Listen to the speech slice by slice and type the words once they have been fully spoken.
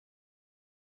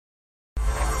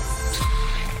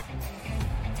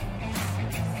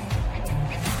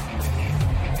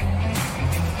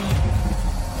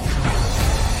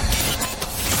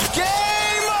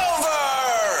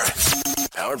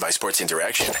Powered by Sports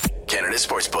Interaction, Canada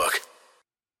Sportsbook.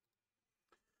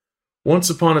 Once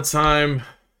upon a time,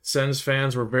 Sens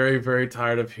fans were very, very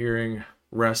tired of hearing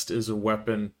rest is a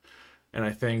weapon. And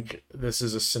I think this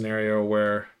is a scenario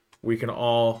where we can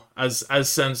all, as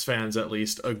Sens fans at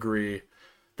least, agree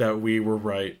that we were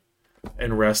right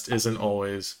and rest isn't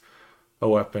always a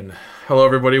weapon. Hello,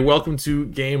 everybody. Welcome to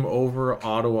Game Over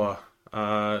Ottawa.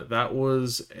 That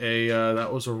was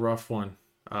a rough one.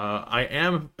 I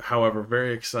am, however,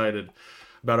 very excited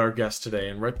about our guest today.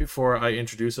 And right before I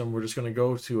introduce him, we're just going to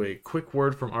go to a quick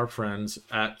word from our friends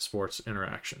at Sports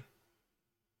Interaction.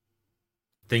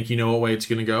 Think you know what way it's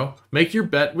going to go? Make your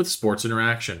bet with Sports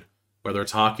Interaction. Whether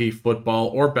it's hockey, football,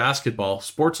 or basketball,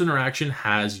 Sports Interaction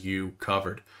has you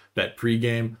covered. Bet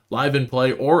pregame, live in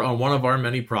play, or on one of our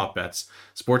many prop bets.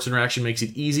 Sports Interaction makes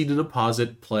it easy to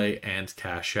deposit, play, and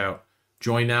cash out.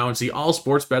 Join now and see all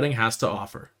sports betting has to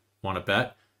offer. Want to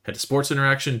bet? Head to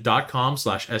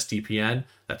sportsinteraction.com/SDPN.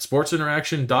 That's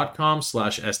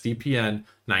sportsinteraction.com/SDPN.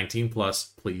 19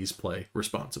 plus. Please play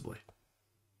responsibly.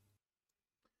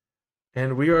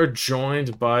 And we are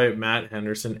joined by Matt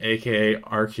Henderson, aka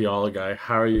Archaeologuy.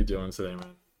 How are you doing today,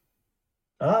 man?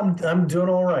 I'm doing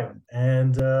all right,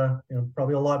 and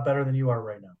probably a lot better than you are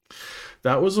right now.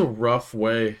 That was a rough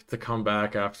way to come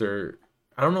back after.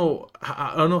 I don't know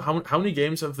how many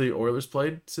games have the Oilers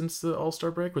played since the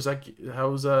All-Star break? How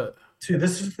was that?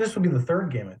 This would be the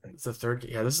third game, I think. It's the third.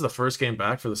 Yeah, this is the first game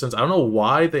back for the Sens. I don't know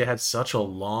why they had such a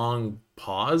long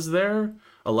pause there,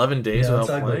 11 days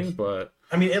without playing, but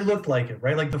I mean, it looked like it,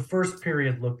 right? Like the first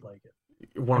period looked like it.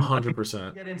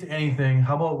 100%. Get into anything.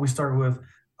 How about we start with?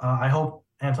 I hope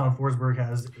Anton Forsberg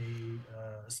has a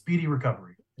speedy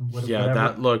recovery. Yeah,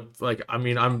 that looked like. I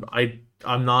mean, I'm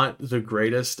not the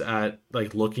greatest at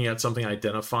like looking at something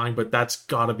identifying, but that's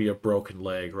got to be a broken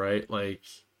leg, right? Like,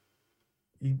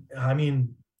 I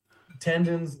mean,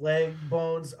 tendons, leg,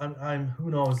 bones. I'm who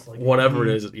knows? Like whatever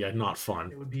it is, yeah, not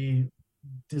fun. It would be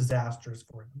disastrous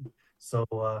for him. So,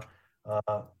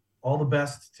 all the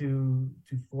best to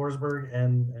Forsberg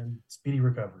and speedy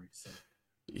recovery. So.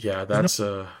 Yeah, that's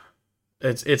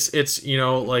it's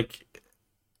like.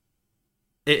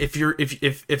 If you're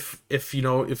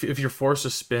forced to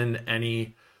spin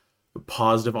any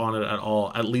positive on it at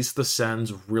all, at least the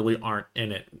Sens really aren't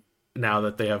in it now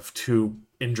that they have two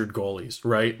injured goalies,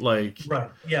 right? Like,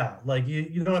 right, yeah, like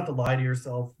you don't have to lie to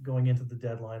yourself going into the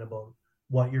deadline about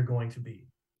what you're going to be.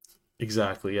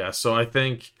 Exactly, yeah. So I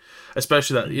think,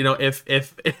 especially that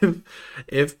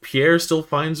if Pierre still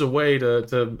finds a way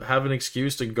to have an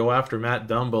excuse to go after Matt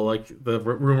Dumba, like the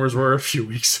rumors were a few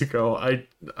weeks ago, I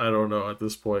don't know at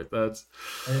this point. It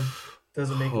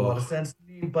doesn't make a lot of sense to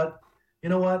me. But you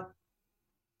know what?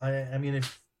 I mean,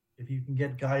 if you can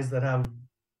get guys that have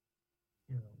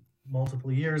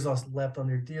multiple years left on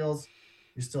their deals,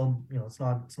 you're still it's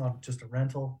not just a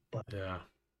rental. But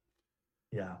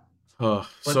yeah.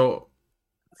 So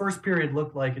first period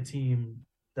looked like a team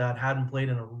that hadn't played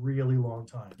in a really long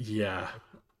time. Yeah.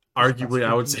 Arguably,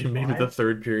 I would say maybe the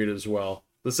third period as well.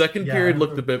 The second period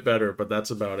looked a bit better, but that's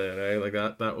about it, eh? Like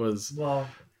that was... Well,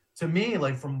 to me,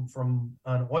 like from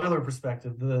an Oiler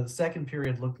perspective, the second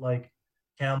period looked like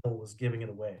Campbell was giving it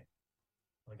away.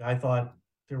 Like I thought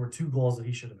there were two goals that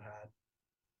he should have had.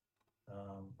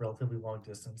 Relatively long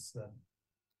distance. That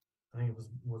I think it was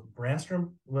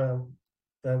Brandstrom. Well,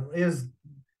 that is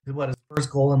what his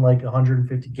first goal in like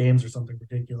 150 games or something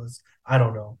ridiculous. I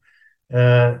don't know.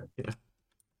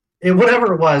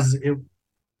 Whatever it was,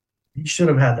 he should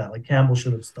have had that. Like Campbell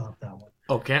should have stopped that one.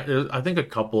 Oh, I think a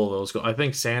couple of those. I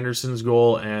think Sanderson's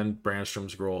goal and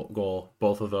Brandstrom's goal,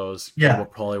 both of those. Yeah, Campbell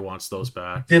probably wants those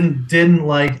back. I didn't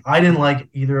like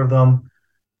either of them.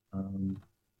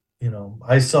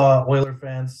 I saw Oiler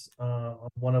fans,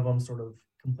 one of them sort of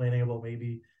complaining about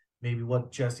maybe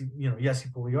what Jesse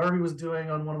Puljujarvi was doing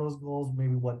on one of those goals,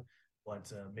 maybe what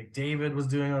McDavid was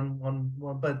doing on one,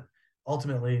 but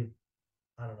ultimately,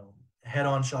 I don't know,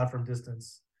 head-on shot from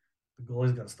distance, the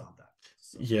goalie's got to stop that.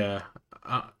 So, yeah,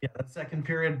 that second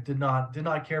period did not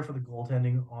care for the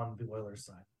goaltending on the Oilers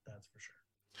side. That's for sure.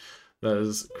 That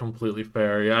is completely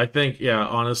fair. Yeah, I think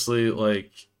honestly, like.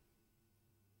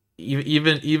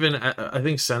 Even I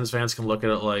think Sens fans can look at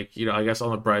it like, I guess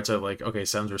on the bright side, like, okay,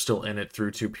 Sens were still in it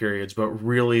through two periods, but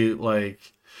really,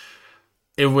 like,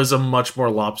 it was a much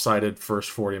more lopsided first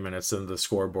 40 minutes than the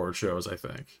scoreboard shows, I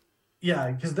think.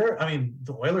 Yeah, because the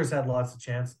Oilers had lots of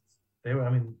chances. There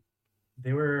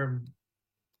were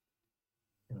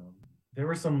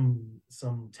some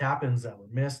tap-ins that were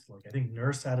missed. Like I think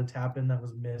Nurse had a tap-in that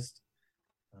was missed.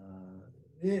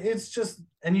 It's just,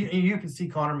 and you can see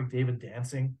Connor McDavid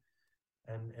dancing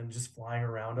and just flying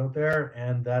around out there,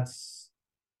 and that's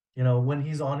when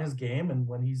he's on his game and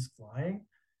when he's flying,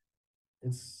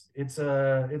 it's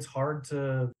hard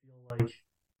to feel like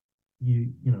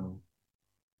you know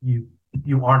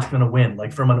you aren't going to win.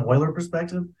 Like from an Oiler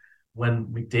perspective, when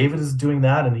McDavid is doing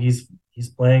that and he's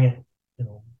playing,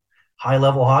 high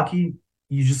level hockey,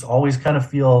 you just always kind of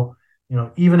feel,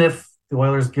 even if the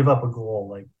Oilers give up a goal,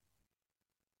 like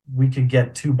we could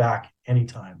get two back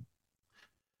anytime.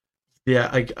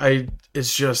 Yeah,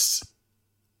 it's just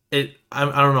I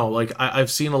don't know. Like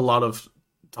I've seen a lot of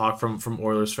talk from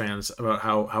Oilers fans about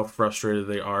how frustrated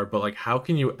they are, but like how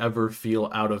can you ever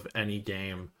feel out of any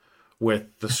game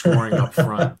with the scoring up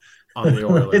front on the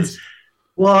It's Oilers?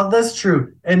 Well, that's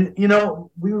true. And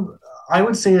I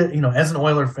would say that, as an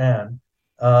Oiler fan,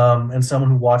 and someone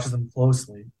who watches them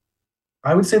closely,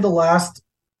 I would say the last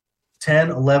 10,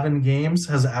 11 games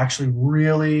has actually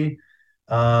really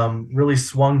really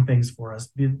swung things for us.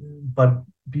 But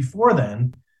before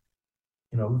then,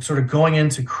 sort of going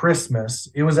into Christmas,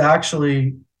 it was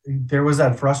actually there was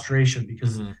that frustration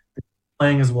because Mhm.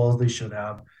 playing as well as they should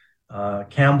have.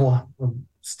 Campbell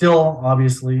still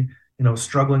obviously,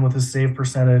 struggling with his save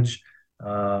percentage.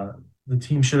 The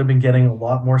team should have been getting a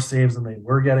lot more saves than they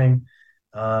were getting,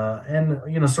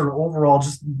 and sort of overall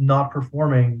just not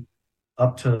performing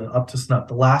up to snuff.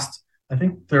 I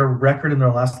think their record in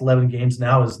their last 11 games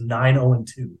now is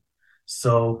 9-0-2.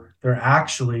 So they're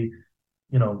actually,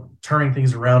 turning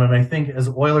things around. And I think as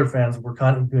Oiler fans, we're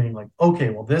kind of being like, okay,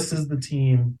 well, this is the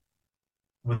team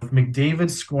with McDavid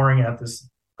scoring at this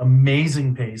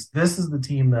amazing pace. This is the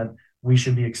team that we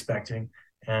should be expecting.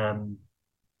 And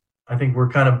I think we're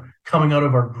kind of coming out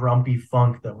of our grumpy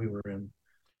funk that we were in.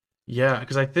 Yeah,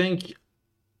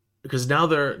 because now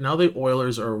the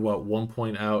Oilers are what 1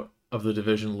 point out of the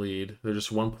division lead. They're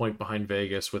just 1 point behind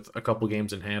Vegas with a couple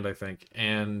games in hand, I think.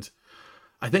 And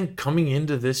I think coming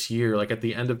into this year, like at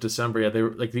the end of December, yeah, they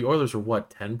were like the Oilers were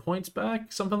what 10 points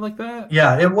back, something like that.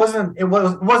 Yeah, it wasn't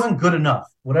good enough.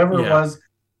 Whatever it Yeah. was, I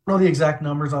don't know the exact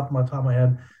numbers off my top of my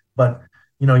head, but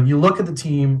you look at the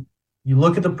team, you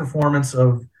look at the performance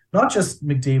of not just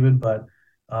McDavid, but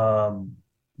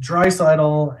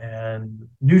Draisaitl and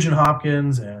Nugent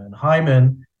Hopkins and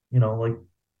Hyman. Like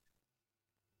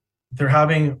they're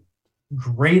having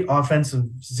great offensive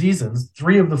seasons.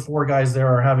 Three of the four guys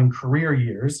there are having career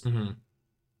years. Hmm.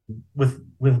 With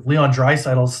Leon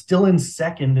Draisaitl still in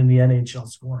second in the NHL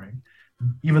scoring,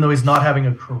 even though he's not having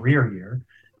a career year.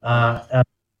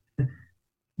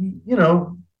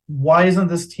 Why isn't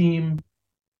this team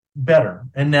better?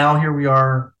 And now here we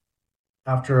are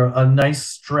after a nice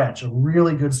stretch, a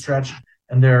really good stretch,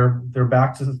 and they're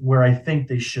back to where I think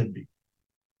they should be.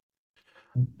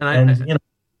 And And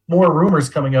more rumors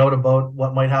coming out about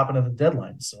what might happen at the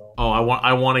deadline. So I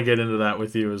want to get into that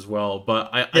with you as well, but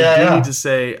I yeah, do need yeah, to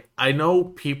say I know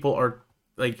people are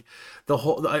like the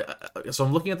whole. So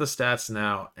I'm looking at the stats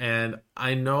now, and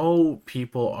I know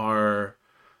people are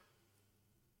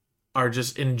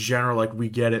just in general like we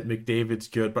get it, McDavid's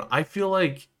good, but I feel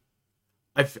like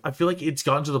I feel like it's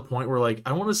gotten to the point where like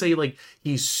I want to say like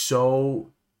he's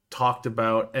so talked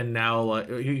about, and now like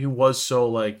he was so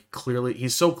like clearly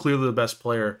he's so clearly the best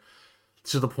player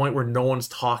to the point where no one's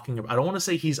talking about. I don't want to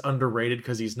say he's underrated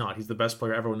because he's not. He's the best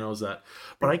player. Everyone knows that.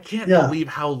 But I can't yeah. believe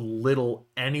how little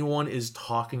anyone is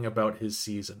talking about his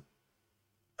season.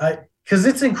 Because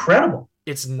it's incredible,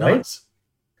 It's right? nuts.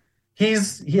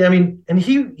 I mean, and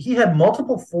he had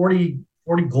multiple 40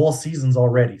 goal seasons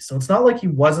already. So it's not like he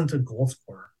wasn't a goal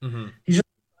scorer. Hmm. He just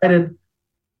decided,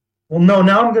 well, no,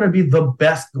 now I'm going to be the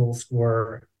best goal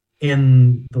scorer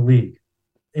in the league.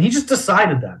 And he just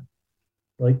decided that.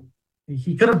 Like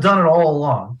he could have done it all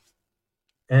along.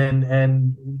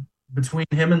 And between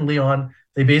him and Leon,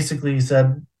 they basically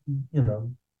said, you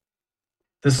know,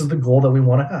 this is the goal that we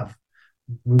want to have.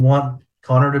 We want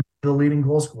Connor to be the leading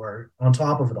goal scorer on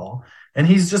top of it all. And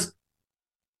he's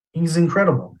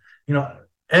incredible.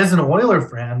 As an Oiler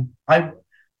fan, I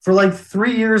for like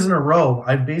 3 years in a row,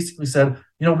 I've basically said,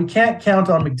 we can't count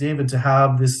on McDavid to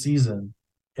have this season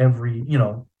every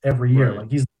year. Right.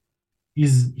 Like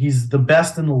he's the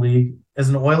best in the league. As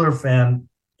an Oiler fan,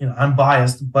 I'm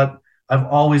biased, but I've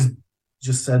always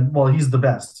just said, well, he's the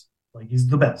best. Like he's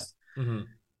the best. Hmm.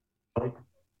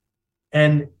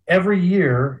 And every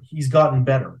year he's gotten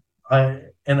better.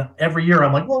 And every year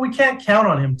I'm like, well, we can't count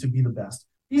on him to be the best.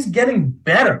 He's getting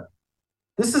better.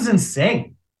 This is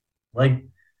insane. Like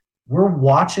we're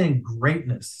watching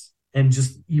greatness and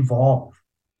just evolve.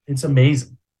 It's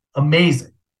amazing.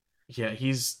 Amazing. Yeah,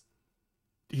 he's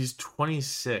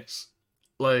 26.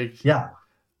 Like Yeah.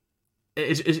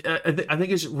 I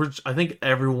think I think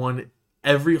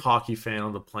every hockey fan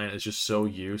on the planet is just so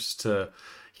used to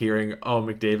hearing, oh,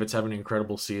 McDavid's having an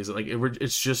incredible season. Like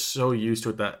it's just so used to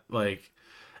it that like,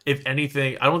 if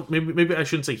anything, I don't maybe I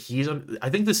shouldn't say I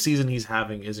think the season he's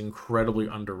having is incredibly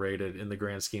underrated in the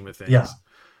grand scheme of things. Yeah.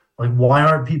 Like, why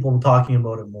aren't people talking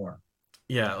about it more?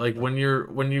 Yeah, like when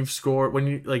you've scored when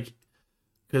you like,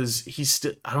 because he's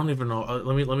still, I don't even know.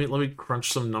 Let me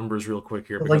crunch some numbers real quick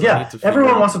here. But like, yeah,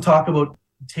 everyone wants to talk about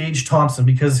Tage Thompson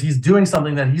because he's doing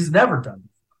something that he's never done,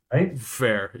 right?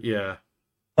 Fair, yeah.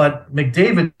 But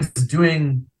McDavid is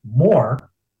doing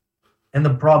more, and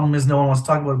the problem is no one wants to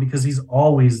talk about it because he's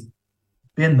always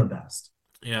been the best.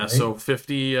 Yeah, right? So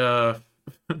 50 oh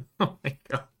my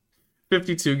God.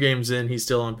 52 games in, he's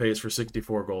still on pace for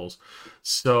 64 goals.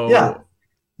 So yeah,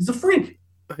 he's a freak.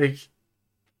 Like,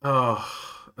 oh,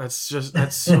 that's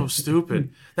so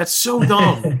stupid. That's so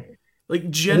dumb. Like,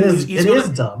 it is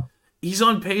dumb. He's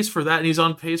on pace for that, and he's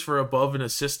on pace for above an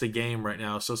assist a game right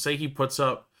now. So say he puts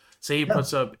up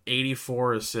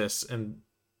 84 assists and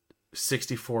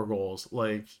 64 goals.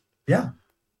 Like, yeah.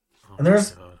 Oh, and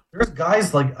there's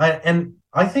guys like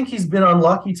I think he's been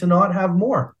unlucky to not have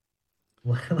more.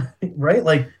 Right?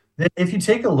 Like, if you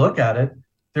take a look at it,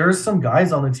 there's some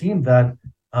guys on the team that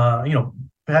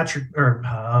Patrick or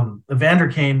Evander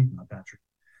Kane, not Patrick.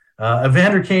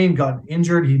 Evander Kane got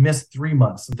injured. He missed 3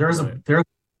 months. There's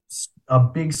a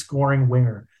big scoring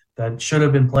winger that should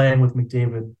have been playing with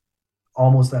McDavid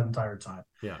almost that entire time.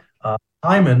 Yeah.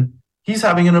 Hyman, he's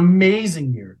having an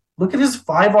amazing year. Look at his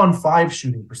 5-on-5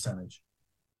 shooting percentage.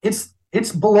 It's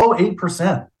below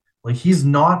 8%. Like, he's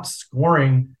not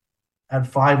scoring at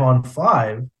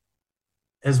 5-on-5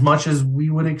 as much as we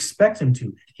would expect him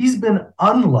to. He's been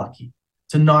unlucky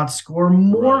to not score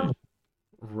more.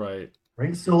 Right.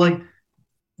 So, like,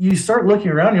 you start looking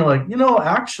around, you're like,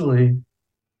 actually,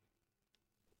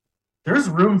 there's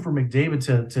room for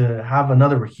McDavid to have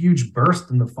another huge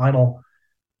burst in the final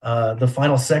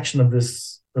section of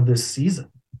this season.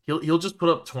 He'll just put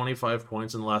up 25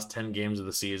 points in the last 10 games of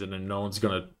the season, and no one's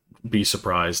gonna be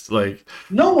surprised. Like,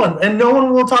 no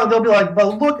one will talk. They'll be like,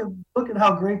 "But look at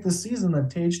how great this season that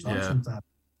Tage Thompson's had."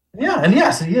 Yeah, and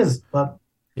yes, he is. But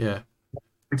yeah,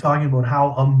 we're talking about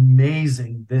how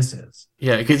amazing this is.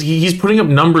 Yeah, because he's putting up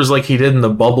numbers like he did in the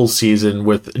bubble season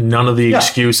with none of the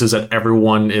excuses that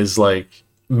everyone is like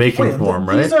making for him.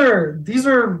 Right? These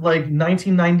are like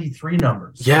 1993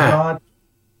 numbers. Yeah,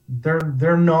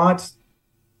 they're not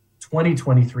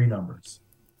 2023 numbers.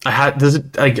 I have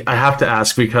to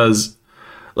ask because,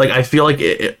 like, I feel like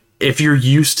if you're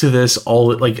used to this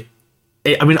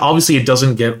I mean, obviously it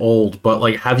doesn't get old, but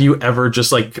like, have you ever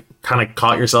just like kind of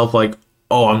caught yourself like,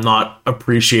 oh, I'm not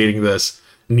appreciating this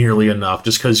nearly enough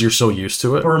just because you're so used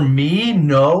to it? For me,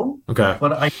 no. Okay.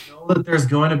 But I know that there's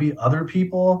going to be other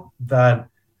people that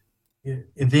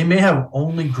they may have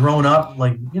only grown up,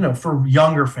 like, for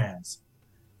younger fans.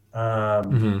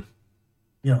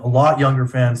 A lot younger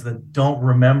fans that don't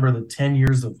remember the 10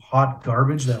 years of hot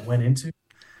garbage that went into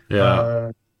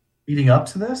leading up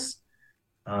to this.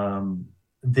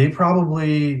 They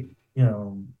probably,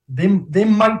 they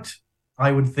might,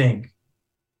 I would think,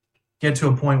 get to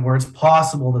a point where it's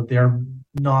possible that they're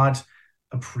not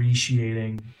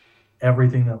appreciating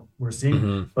everything that we're seeing.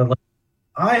 Mm-hmm. But like,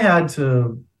 I had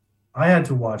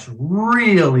to watch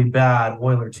really bad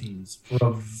Oiler teams for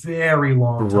a very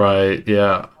long time. Right,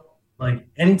 yeah. Like,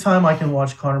 anytime I can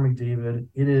watch Connor McDavid,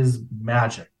 it is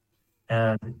magic.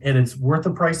 And it's worth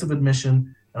the price of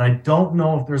admission. And I don't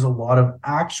know if there's a lot of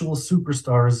actual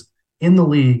superstars in the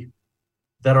league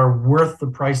that are worth the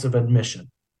price of admission.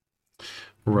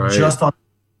 Right. Just on,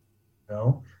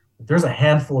 there's a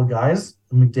handful of guys,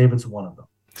 and McDavid's one of them.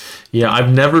 Yeah, I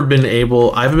haven't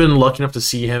been lucky enough to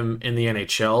see him in the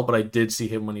NHL, but I did see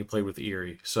him when he played with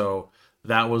Erie. So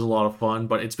that was a lot of fun,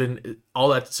 but it's been all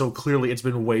that. So clearly it's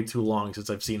been way too long since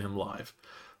I've seen him live.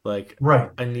 Like, right.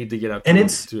 I need to get out to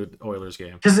an Oilers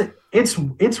game. Because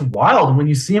it's wild. When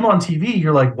you see him on TV,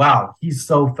 you're like, wow, he's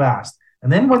so fast.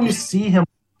 And then when you see him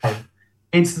live,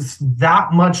 it's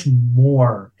that much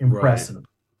more impressive.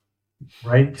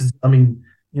 Right? Because, I mean,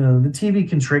 the TV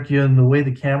can trick you and the way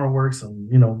the camera works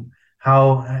and,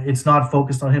 how it's not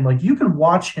focused on him. Like, you can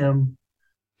watch him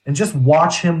and just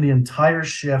watch him the entire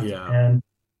shift and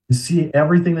see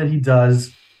everything that he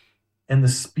does and the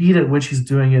speed at which he's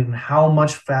doing it and how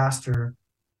much faster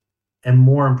and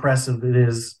more impressive it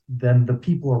is than the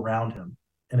people around him.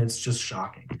 And it's just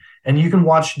shocking. And you can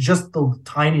watch just the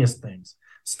tiniest things,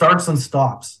 starts and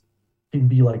stops, and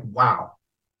be like, wow,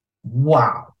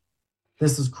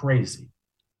 this is crazy.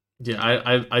 Yeah,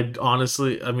 I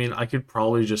honestly, I mean, I could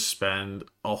probably just spend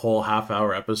a whole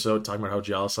half-hour episode talking about how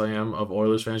jealous I am of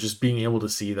Oilers fans, just being able to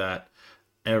see that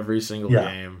every single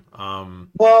Yeah. game.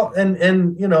 Well,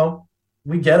 and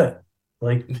we get it.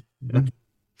 Like,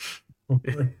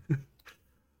 we, like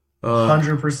uh,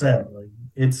 100%. Like,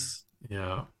 it's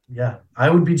yeah. yeah. I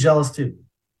would be jealous too.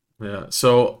 Yeah.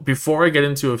 So before I get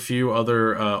into a few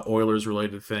other Oilers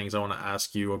related things, I want to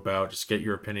ask you about, just get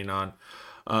your opinion on.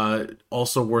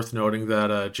 Also worth noting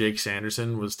that Jake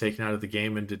Sanderson was taken out of the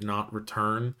game and did not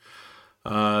return.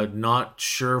 Not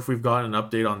sure if we've gotten an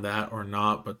update on that or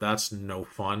not, but that's no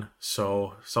fun.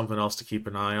 So something else to keep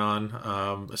an eye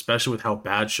on, especially with how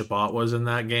bad Shabbat was in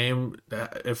that game.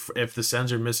 If the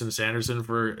Sens are missing Sanderson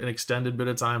for an extended bit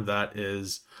of time, that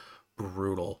is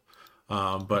brutal.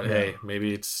 But Yeah. hey,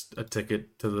 maybe it's a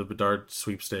ticket to the Bedard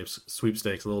sweepstakes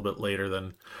a little bit later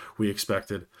than we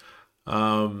expected.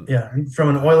 Um, Yeah. From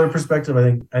an Oiler perspective,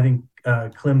 I think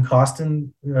Klim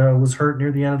Kostin was hurt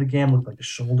near the end of the game. Looked like a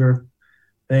shoulder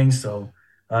thing. So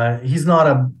he's not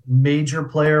a major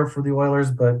player for the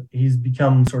Oilers, but he's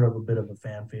become sort of a bit of a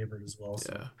fan favorite as well.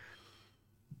 So yeah,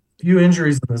 few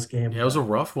injuries in this game, yeah, it was a but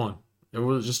rough one. It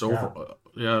was just over. yeah.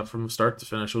 Yeah, from start to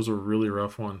finish, it was a really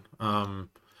rough one.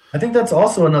 I think that's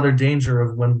also another danger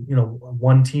of when,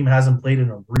 one team hasn't played in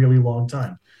a really long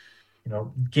time.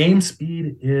 Game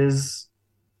speed is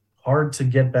hard to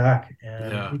get back,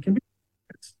 and Yeah, it can be.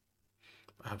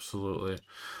 absolutely.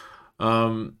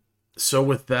 Um, so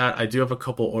with that, I do have a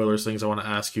couple Oilers things I want to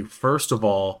ask you. First of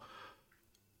all,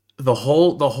 the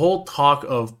whole talk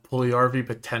of Puljujärvi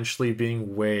potentially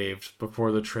being waived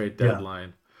before the trade Yeah,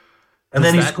 deadline. and Does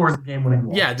then he that scores the game-winning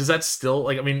goal. Yeah, does that still,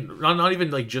 like, I mean, not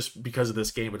even like just because of this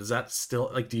game, but does that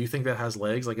still, like, do you think that has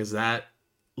legs? Like, is that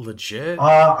legit?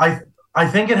 I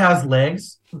think it has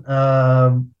legs,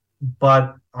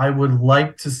 but I would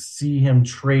like to see him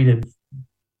traded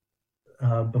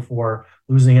before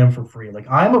losing him for free. Like,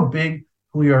 I'm a big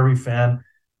Puljujärvi fan.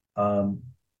 Um,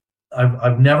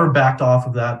 I've never backed off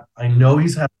of that. I know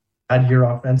he's had a bad year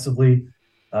offensively.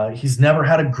 He's never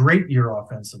had a great year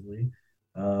offensively,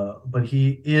 but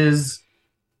he is,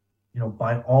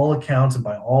 by all accounts and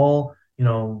by all,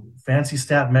 fancy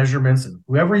stat measurements, and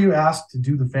whoever you ask to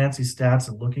do the fancy stats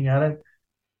and looking at it,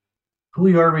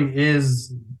 Puljujärvi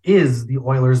is the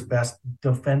Oilers' best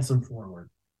defensive forward.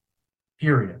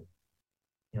 Period.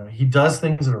 He does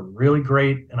things that are really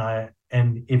great,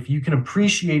 and if you can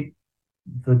appreciate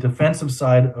the defensive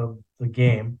side of the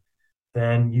game,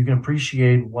 then you can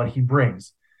appreciate what he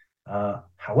brings.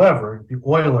 However, the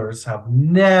Oilers have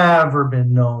never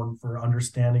been known for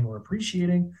understanding or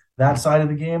appreciating that side of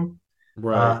the game.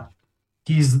 Right. Uh,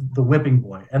 he's the whipping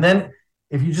boy. And then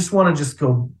if you just want to just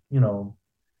go,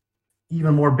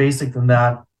 even more basic than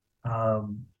that,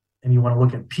 and you want to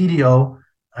look at PDO,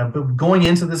 but going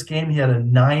into this game, he had a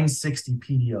 960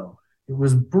 PDO. It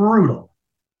was brutal.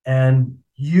 And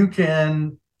you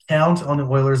can count on the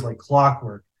Oilers like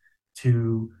clockwork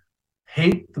to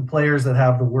hate the players that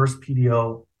have the worst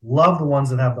PDO, love the ones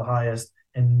that have the highest,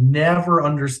 and never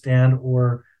understand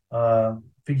or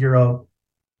figure out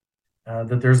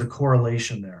that there's a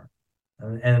correlation there.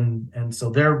 And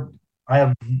so I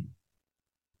have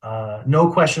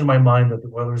no question in my mind that the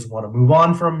Oilers want to move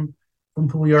on from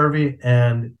Puljujärvi,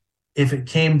 and if it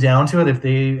came down to it, if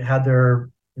they had their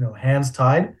hands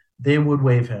tied, they would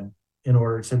waive him in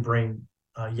order to bring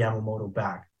Yamamoto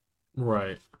back.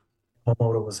 Right.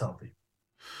 Yamamoto was healthy.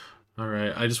 All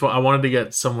right. I wanted to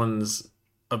get someone's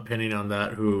opinion on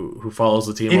that who follows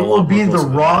the team It a will lot more be the closely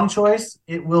than wrong that. choice.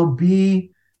 It will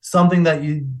be something that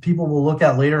people will look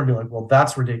at later and be like, well,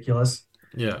 that's ridiculous.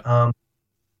 Yeah.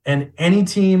 And any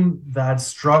team that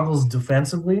struggles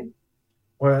defensively,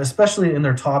 or especially in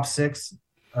their top six,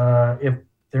 if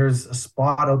there's a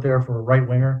spot out there for a right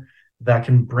winger that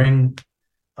can bring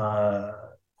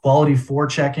quality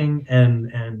forechecking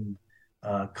and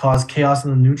cause chaos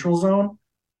in the neutral zone,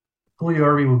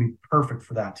 Puljujärvi would be perfect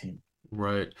for that team.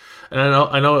 Right. And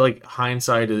I know like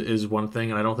hindsight is one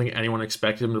thing, and I don't think anyone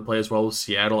expected him to play as well with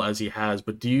Seattle as he has,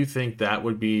 but do you think that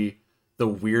would be the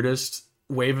weirdest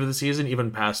wave of the season,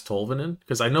 even past Tolvanen?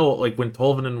 Because I know like when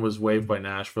Tolvanen was waived by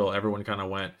Nashville, everyone kind of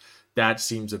went, that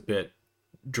seems a bit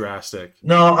drastic.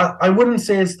 No, I wouldn't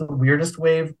say it's the weirdest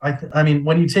wave. I mean,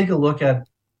 when you take a look at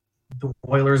the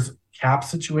Oilers' cap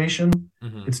situation,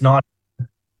 Hmm. it's not.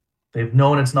 They've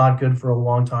known it's not good for a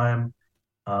long time.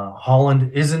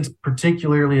 Holland isn't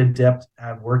particularly adept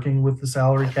at working with the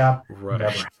salary cap. Right.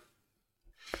 Never,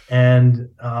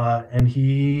 and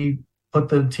he put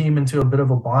the team into a bit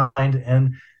of a bind.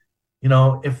 And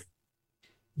if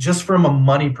just from a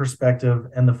money perspective,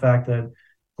 and the fact that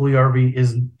Puljujärvi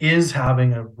is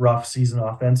having a rough season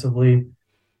offensively,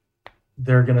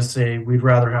 they're going to say we'd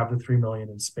rather have the $3 million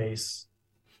in space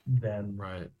than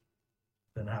Right.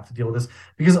 than have to deal with this.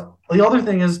 Because the other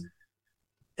thing is,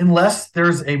 unless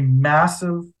there's a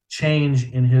massive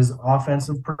change in his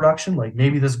offensive production, like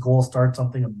maybe this goal starts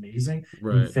something amazing,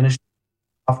 Right. he finished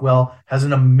off well, has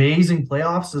an amazing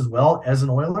playoffs as well as an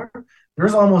Oiler,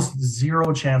 there's almost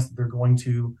zero chance that they're going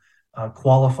to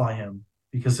qualify him,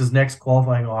 because his next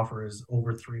qualifying offer is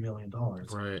over $3 million.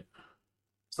 Right.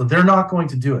 So they're not going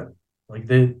to do it. Like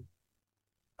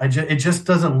it just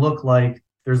doesn't look like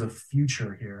there's a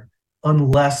future here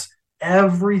unless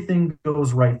everything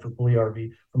goes right for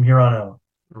Puljujarvi from here on out.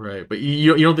 Right. But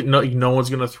you don't think no one's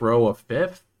gonna throw a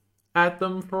fifth at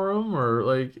them for him, or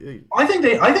like? I think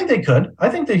they could. I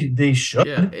think they should.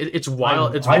 Yeah, it's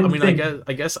wild.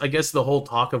 I guess the whole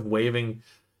talk of waiving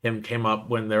him came up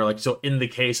when they're like, so in the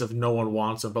case if no one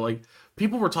wants him, but like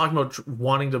people were talking about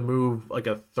wanting to move like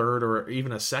a third or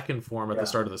even a second for him at the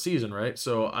start of the season, right?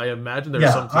 So I imagine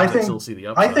there's some teams that still see the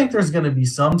upside. I think there's going to be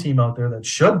some team out there that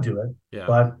should do it. Yeah.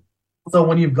 But so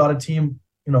when you've got a team,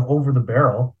 over the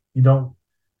barrel, you don't,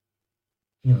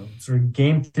 sort of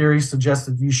game theory suggests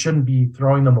that you shouldn't be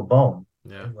throwing them a bone.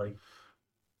 Yeah.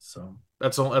 So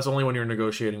that's only when you're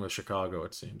negotiating with Chicago,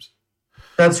 it seems.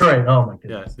 That's right. Oh my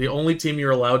goodness. Yeah, the only team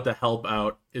you're allowed to help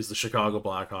out is the Chicago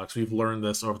Blackhawks. We've learned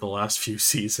this over the last few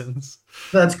seasons.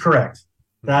 That's correct.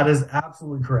 That is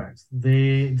absolutely correct.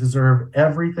 They deserve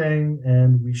everything,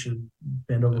 and we should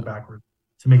bend over backward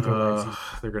to make the right season.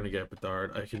 They're gonna get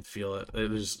Bedard. I can feel it.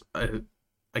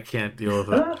 I can't deal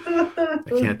with it. I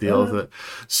can't deal with it.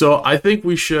 So I think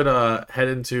we should head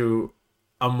into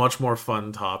a much more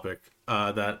fun topic.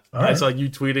 That I saw you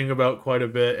tweeting about quite a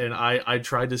bit, and I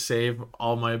tried to save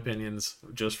all my opinions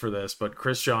just for this. But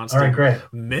Chris Johnston,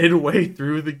 midway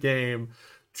through the game,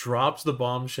 drops the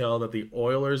bombshell that the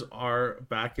Oilers are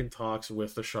back in talks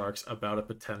with the Sharks about a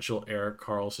potential Erik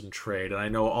Karlsson trade. And I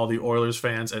know all the Oilers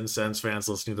fans and Sens fans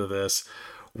listening to this,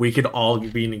 we could all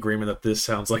be in agreement that this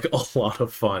sounds like a lot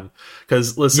of fun.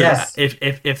 Because listen,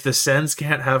 if the Sens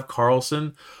can't have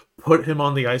Karlsson, put him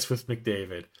on the ice with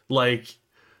McDavid. I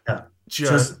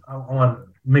want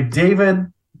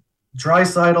McDavid,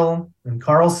 Draisaitl, and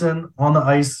Karlsson on the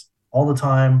ice all the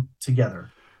time together.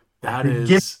 That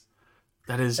is,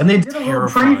 and they did a little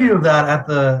preview of that at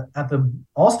the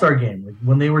All-Star game, like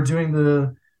when they were doing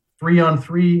the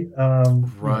 3-on-3.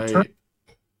 Right.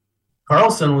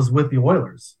 Karlsson was with the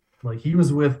Oilers, like he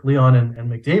was with Leon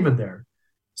and McDavid there.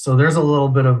 So there's a little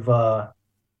bit of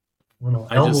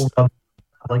elbow rub,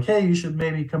 like, hey, you should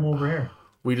maybe come over here.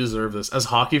 We deserve this. As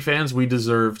hockey fans, we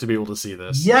deserve to be able to see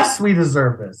this. Yes, we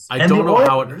deserve this. I don't know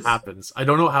how it happens. I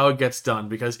don't know how it gets done,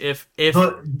 because if there's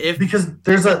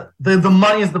the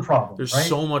money is the problem. There's right?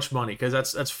 so much money, because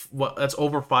that's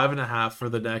over 5.5 for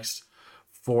the next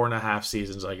 4.5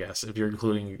 seasons, I guess, if you're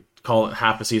including, call it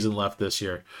half a season left this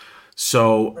year.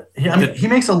 So he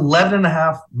makes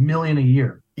 $11.5 million a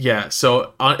year. Yeah.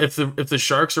 So if the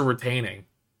Sharks are retaining.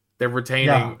 If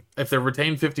they're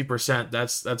retained 50%,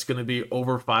 that's going to be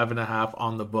over 5.5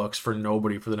 on the books for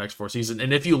nobody for the next 4 seasons.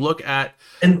 And if you look at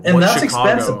and that's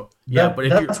expensive. But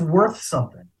that's worth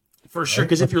something for sure.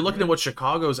 Because if you're looking at what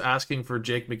Chicago's asking for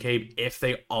Jake McCabe, if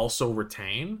they also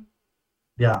retain,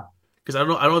 Because I don't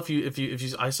know if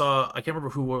you I saw, I can't remember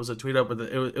who was a tweet up, but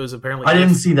it was apparently I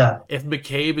didn't see that. If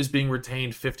McCabe is being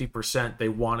retained 50%, they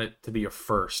want it to be a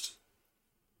first.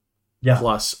 Yeah.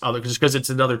 Plus other, because it's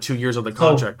another 2 years on the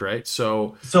contract, right?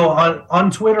 So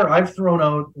on Twitter, I've thrown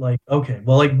out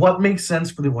what makes sense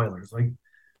for the Oilers?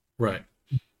 Right.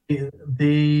 If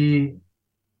the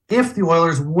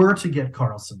Oilers were to get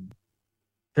Karlsson,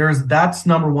 that's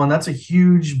number one. That's a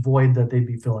huge void that they'd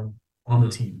be filling on the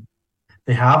team.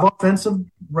 They have offensive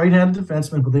right-handed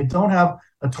defensemen, but they don't have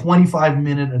a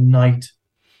 25-minute a night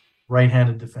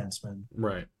right-handed defenseman.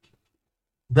 Right.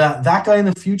 That guy in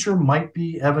the future might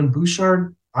be Evan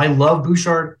Bouchard. I love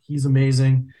Bouchard. He's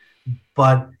amazing,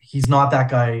 but he's not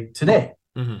that guy today.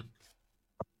 Mm-hmm.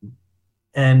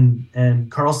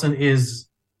 And Karlsson is,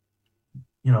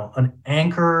 an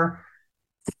anchor,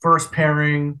 first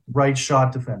pairing, right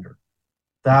shot defender.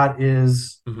 That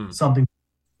is something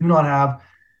we do not have.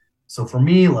 So for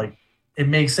me, it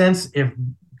makes sense if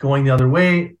going the other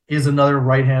way is another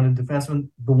right-handed defenseman,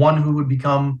 the one who would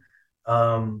become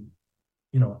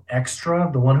extra,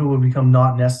 the one who would become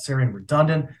not necessary and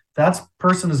redundant. That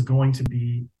person is going to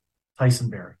be Tyson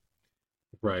Barrie.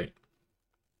 Right.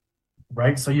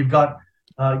 Right. So you've got,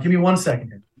 give me 1 second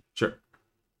here. Sure.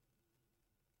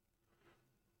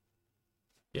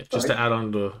 Yeah. Just to add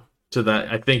on to that,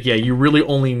 I think, you really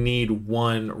only need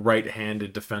one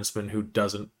right-handed defenseman who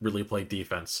doesn't really play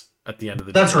defense at the end of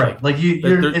the day. That's right.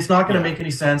 It's not going to make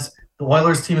any sense. The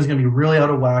Oilers team is going to be really out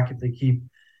of whack if they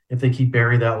keep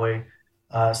Barrie that way.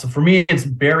 So for me, it's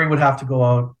Barry would have to go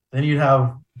out. Then you'd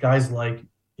have guys like,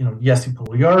 Jesse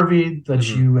Puljujarvi that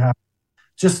you have.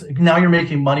 Just now you're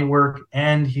making money work,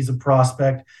 and he's a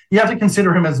prospect. You have to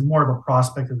consider him as more of a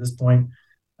prospect at this point.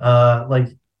 Like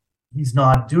he's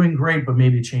not doing great, but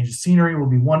maybe a change of scenery will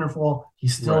be wonderful. He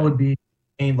still would be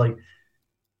like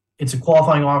it's a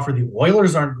qualifying offer the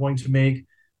Oilers aren't going to make,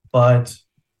 but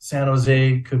San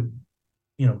Jose could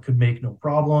make no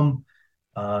problem.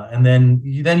 And then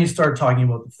you start talking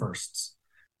about the firsts,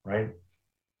 right?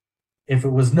 If it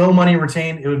was no money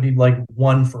retained, it would be like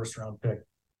 1 first-round pick.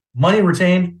 Money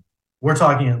retained, we're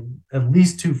talking at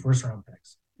least 2 first-round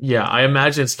picks. Yeah, I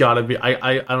imagine it's got to be.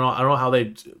 I don't know how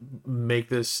they make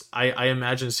this. I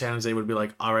imagine San Jose would be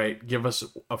like, all right, give us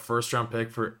a first-round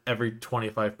pick for every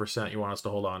 25% you want us to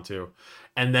hold on to,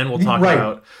 and then we'll talk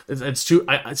about it's too.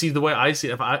 I see the way I see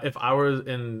it. If I were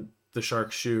in the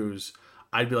Sharks' shoes,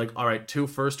 I'd be like, all right, 2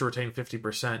 first to retain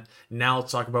 50%. Now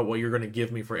let's talk about what you're going to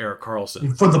give me for Erik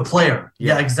Karlsson for the player.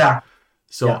 Yeah, exactly.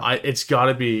 So it's got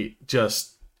to be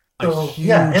just a huge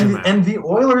amount. And the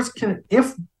Oilers can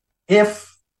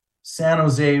if San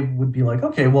Jose would be like,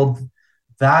 okay, well,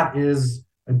 that is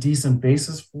a decent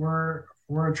basis for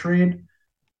a trade.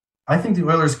 I think the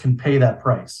Oilers can pay that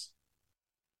price.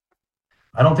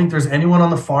 I don't think there's anyone on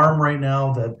the farm right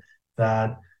now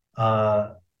that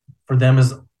for them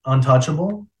is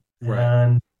untouchable. Right.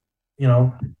 And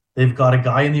they've got a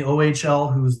guy in the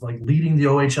OHL who's like leading the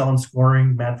OHL in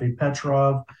scoring, Matvei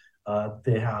Petrov.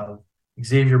 They have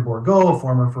Xavier Bourgault, a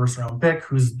former first-round pick,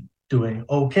 who's doing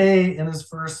okay in his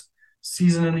first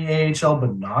season in the AHL,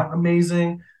 but not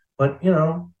amazing. But,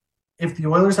 if the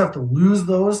Oilers have to lose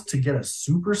those to get a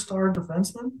superstar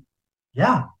defenseman,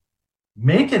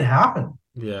 make it happen.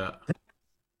 Yeah.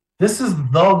 This is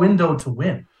the window to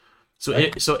win. So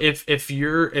if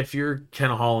you're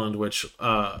Ken Holland, which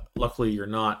luckily you're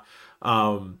not,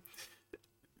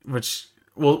 which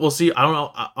we'll see. I don't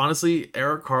know. Honestly,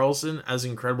 Erik Karlsson, as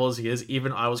incredible as he is,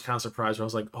 even I was kind of surprised when I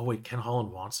was like, oh wait, Ken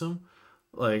Holland wants him,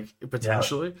 like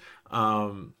potentially.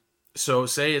 Yeah. So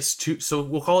say it's 2. So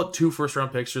we'll call it 2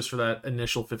 first-round picks just for that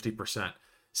initial 50%.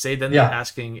 Say then the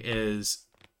asking is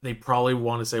they probably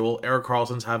want to say, well, Erik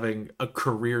Karlsson's having a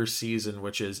career season,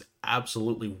 which is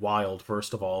absolutely wild.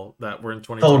 First of all, that we're in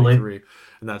 2023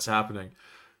 and that's happening.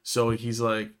 So he's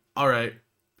like, all right.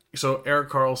 So Erik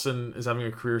Karlsson is having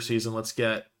a career season. Let's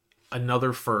get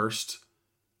another first.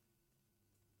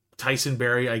 Tyson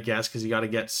Barrie, I guess, because you got to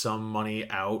get some money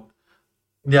out.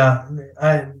 Yeah,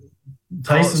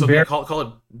 Tyson Barrie. Call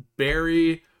it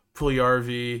Barrie,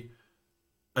 Puljujarvi,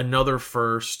 another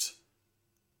first.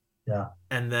 Yeah,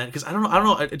 and then because I don't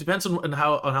know. It depends on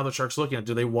how the Sharks are looking at it.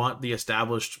 Do they want the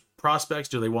established prospects?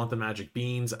 Do they want the magic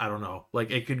beans? I don't know.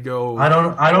 Like it could go. I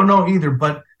don't know either.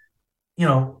 But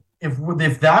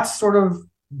if that's sort of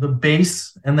the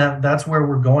base and that's where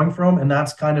we're going from, and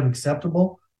that's kind of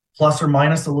acceptable, plus or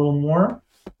minus a little more,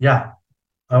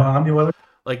 I'm the Oilers.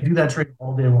 Like do that trade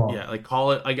all day long. Yeah, like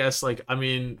call it. I guess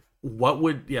what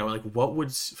would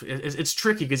it's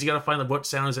tricky because you got to find what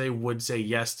San Jose would say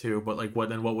yes to, but like what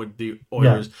would the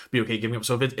Oilers be okay giving up?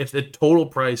 So if the total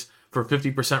price for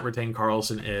 50% retained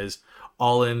Karlsson is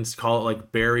all in, call it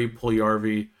like Barrie,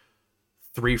 Puljujarvi,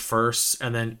 3 firsts,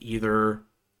 and then either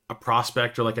a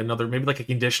prospect or like another, maybe like a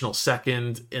conditional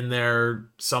second in there,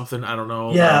 something, I don't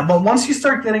know. Yeah, but once you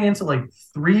start getting into like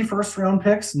 3 first-round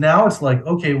picks, now it's like,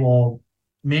 okay, well,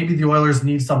 maybe the Oilers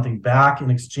need something back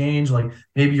in exchange. Like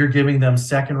maybe you're giving them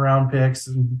second-round picks,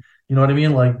 and you know what I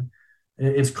mean? Like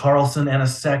it's Karlsson and a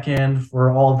second for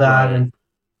all that, right. And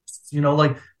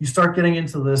like you start getting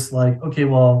into this, like, okay,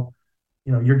 well,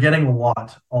 you're getting a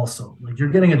lot. Also, like you're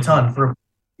getting a ton for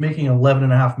making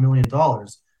 $11.5 million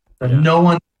that no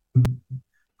one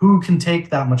who can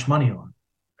take that much money on,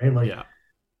 right? Like,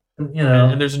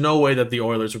 and there's no way that the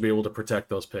Oilers would be able to protect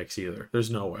those picks either.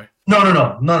 There's no way.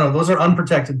 No. Those are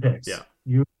unprotected picks. Yeah.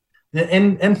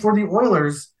 And for the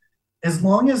Oilers, as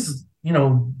long as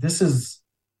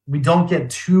we don't get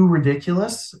too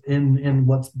ridiculous in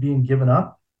what's being given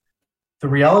up. The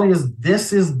reality is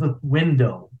this is the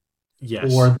window.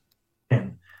 Yes. For the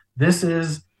win. This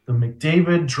is the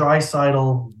McDavid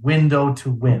Draisaitl window to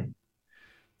win.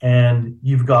 And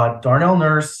you've got Darnell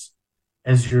Nurse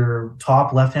as your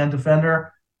top left-hand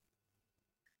defender,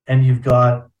 and you've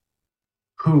got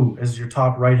who as your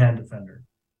top right-hand defender?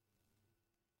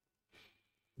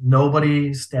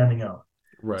 Nobody standing out.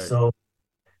 Right. So,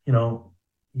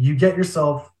 you get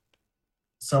yourself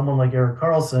someone like Erik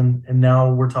Karlsson, and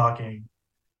now we're talking,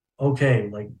 okay,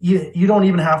 like you don't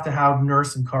even have to have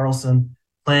Nurse and Karlsson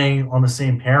playing on the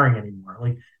same pairing anymore.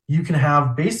 Like you can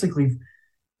have basically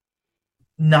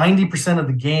 90% of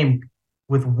the game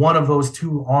with one of those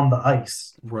two on the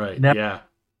ice. Right. Now, Yeah.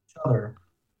 each other.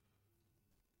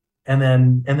 And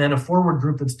then a forward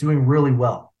group that's doing really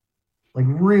well. Like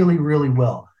really, really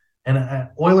well. And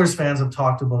Oilers fans have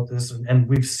talked about this, and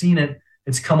we've seen it.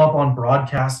 It's come up on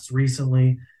broadcasts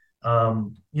recently.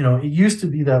 It used to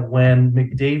be that when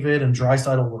McDavid and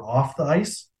Draisaitl were off the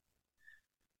ice,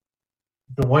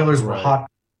 the Oilers were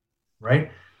hot, right?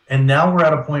 And now we're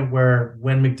at a point where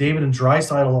when McDavid and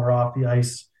Draisaitl are off the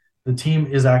ice, the team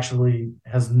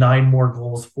has 9 more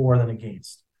goals for than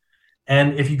against.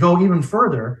 And if you go even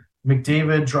further,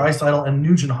 McDavid, Draisaitl, and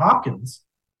Nugent Hopkins,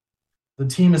 the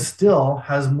team still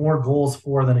has more goals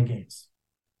for than against.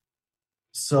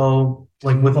 So,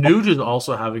 like with Nuge is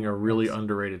also having a really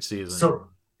underrated season. So,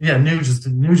 yeah, Nuge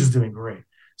is doing great.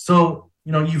 So,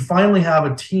 you finally have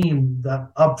a team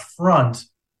that up front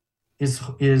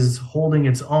is holding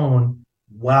its own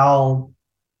while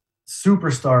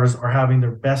superstars are having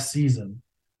their best season.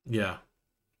 Yeah.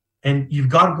 And you've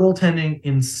got goaltending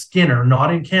in Skinner,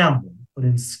 not in Campbell, but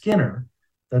in Skinner,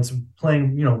 that's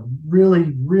playing,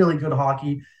 really, really good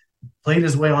hockey, played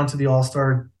his way onto the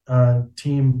All-Star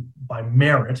team by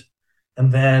merit.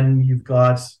 And then you've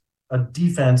got a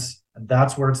defense, and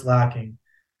that's where it's lacking.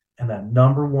 And that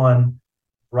number one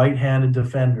right-handed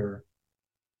defender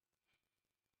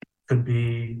could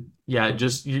be. Yeah,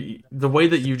 just the way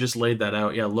that you just laid that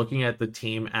out. Yeah, looking at the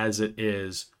team as it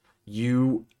is,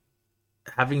 you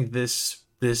having this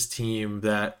team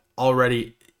that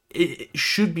already it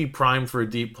should be primed for a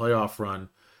deep playoff run,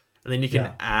 and then you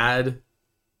can add,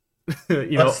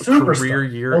 career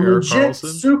year Erik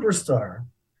Karlsson, superstar,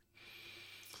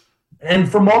 and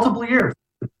for multiple years.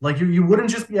 Like you wouldn't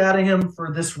just be adding him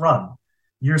for this run.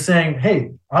 You're saying,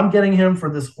 hey, I'm getting him for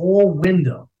this whole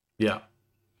window. Yeah.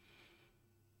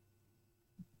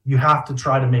 You have to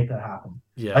try to make that happen.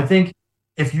 Yeah. I think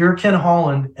if you're Ken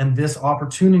Holland and this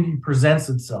opportunity presents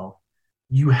itself,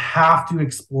 you have to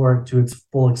explore it to its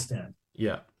full extent.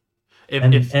 Yeah.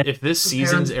 If this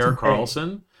season's Erik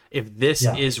Karlsson, if this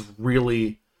is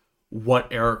really what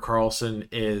Erik Karlsson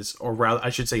is, or rather, I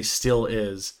should say still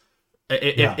is,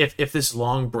 if this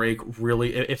long break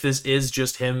really, if this is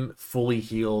just him fully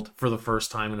healed for the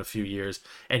first time in a few years,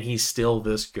 and he's still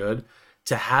this good,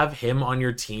 to have him on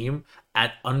your team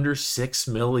at under $6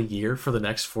 million a year for the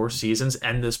next 4 seasons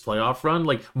and this playoff run,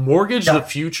 like mortgage the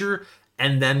future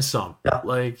and then some. Yeah.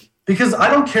 Like, because I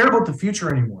don't care about the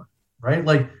future anymore, right?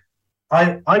 Like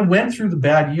I went through the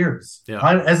bad years. Yeah.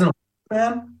 As an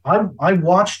fan, I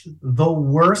watched the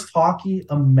worst hockey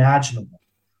imaginable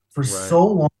for so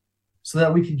long, so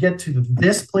that we could get to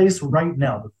this place right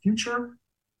now. The future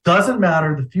doesn't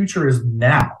matter. The future is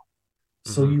now.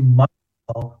 So you might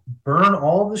burn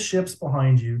all the ships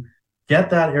behind you,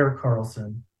 get that Erik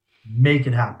Karlsson, make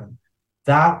it happen.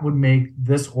 That would make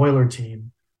this Oiler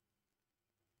team,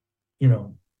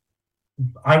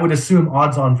 I would assume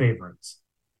odds-on favorites.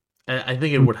 I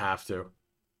think it would have to,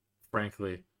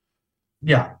 frankly.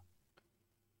 Yeah.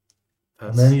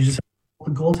 And then you just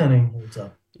have the goaltending holds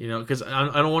up. Because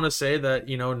I don't want to say that,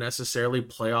 necessarily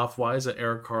playoff-wise that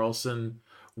Erik Karlsson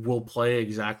will play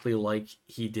exactly like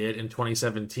he did in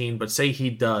 2017, but say he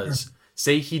does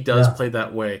play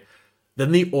that way,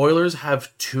 then the Oilers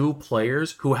have 2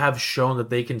 players who have shown that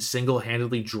they can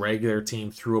single-handedly drag their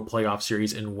team through a playoff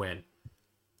series and win.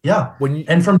 Yeah.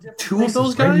 And from 2 of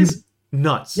those guys,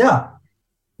 nuts. Yeah.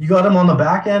 You got him on the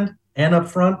back end and up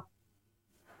front.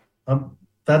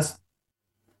 That's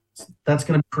going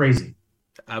to be crazy.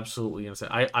 Absolutely insane.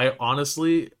 I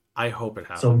honestly, I hope it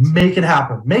happens. So make it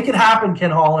happen. Make it happen,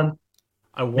 Ken Holland.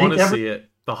 I want to see it.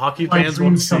 The hockey fans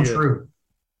want to see it. True.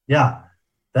 Yeah.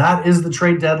 That is the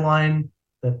trade deadline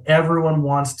that everyone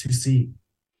wants to see.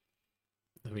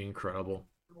 That'd be incredible.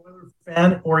 Oiler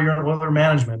fan or your Oiler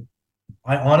management,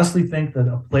 I honestly think that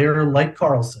a player like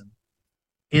Karlsson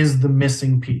is the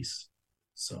missing piece.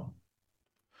 So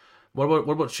what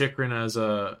about Chychrun as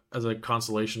a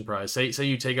consolation prize? Say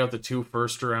you take out the 2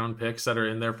 first-round picks that are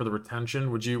in there for the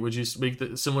retention. Would you make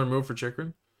the similar move for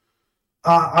Chychrun?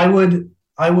 I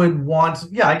would want.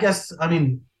 Yeah, I guess. I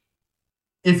mean,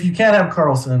 if you can't have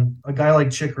Karlsson, a guy like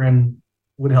Chychrun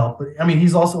would help. But I mean,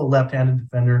 he's also a left-handed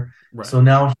defender. Right. So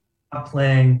now he's not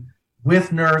playing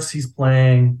with Nurse. He's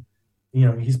playing.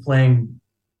 He's playing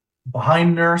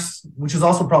behind Nurse, which is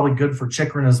also probably good for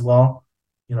Chychrun as well.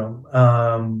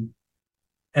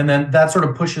 And then that sort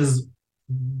of pushes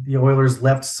the Oilers'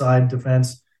 left side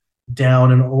defense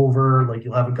down and over. Like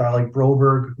you'll have a guy like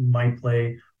Broberg who might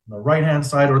play on the right-hand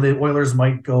side, or the Oilers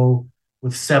might go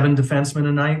with 7 defensemen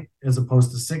a night as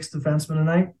opposed to 6 defensemen a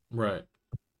night. Right.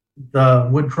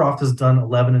 Woodcroft has done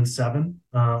 11-7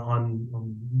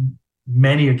 on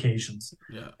many occasions.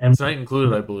 Yeah, and tonight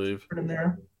included, I believe. In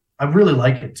there, I really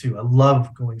like it too. I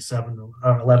love going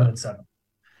 11 and 7.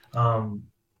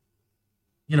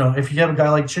 If you have a guy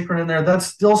like Chychrun in there, that's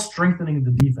still strengthening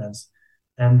the defense.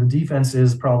 And the defense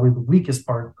is probably the weakest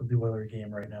part of the Oilers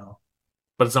game right now.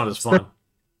 But it's not as fun.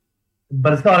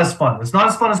 But it's not as fun. It's not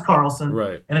as fun as Karlsson.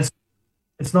 Right. And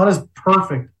it's not as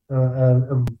perfect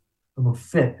of a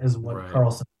fit as what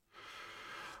Karlsson.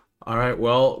 All right.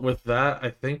 Well, with that,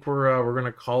 I think we're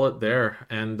gonna call it there,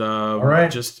 and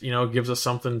just gives us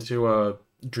something to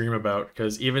dream about,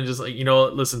 because even just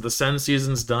listen, the Sens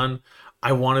season's done.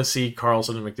 I want to see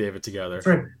Karlsson and McDavid together. That's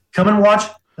right. Come and watch.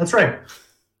 That's right.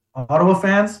 Ottawa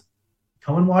fans,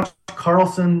 come and watch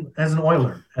Karlsson as an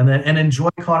Oiler, and enjoy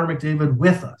Connor McDavid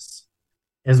with us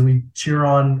as we cheer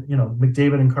on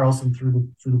McDavid and Karlsson through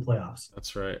the playoffs.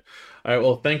 That's right. All right.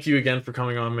 Well, thank you again for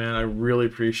coming on, man. I really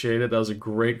appreciate it. That was a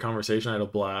great conversation. I had a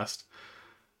blast.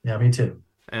 Yeah, me too.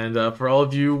 And for all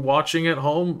of you watching at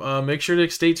home, make sure to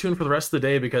stay tuned for the rest of the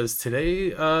day, because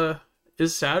today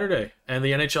is Saturday, and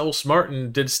the NHL was smart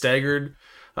and did staggered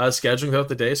scheduling throughout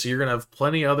the day, so you're gonna have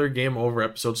plenty other Game Over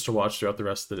episodes to watch throughout the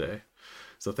rest of the day.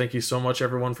 So thank you so much,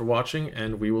 everyone, for watching,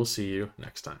 and we will see you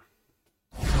next time.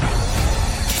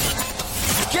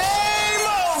 Game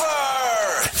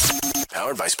over!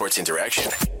 Powered by Sports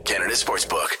Interaction, Canada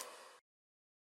Sportsbook.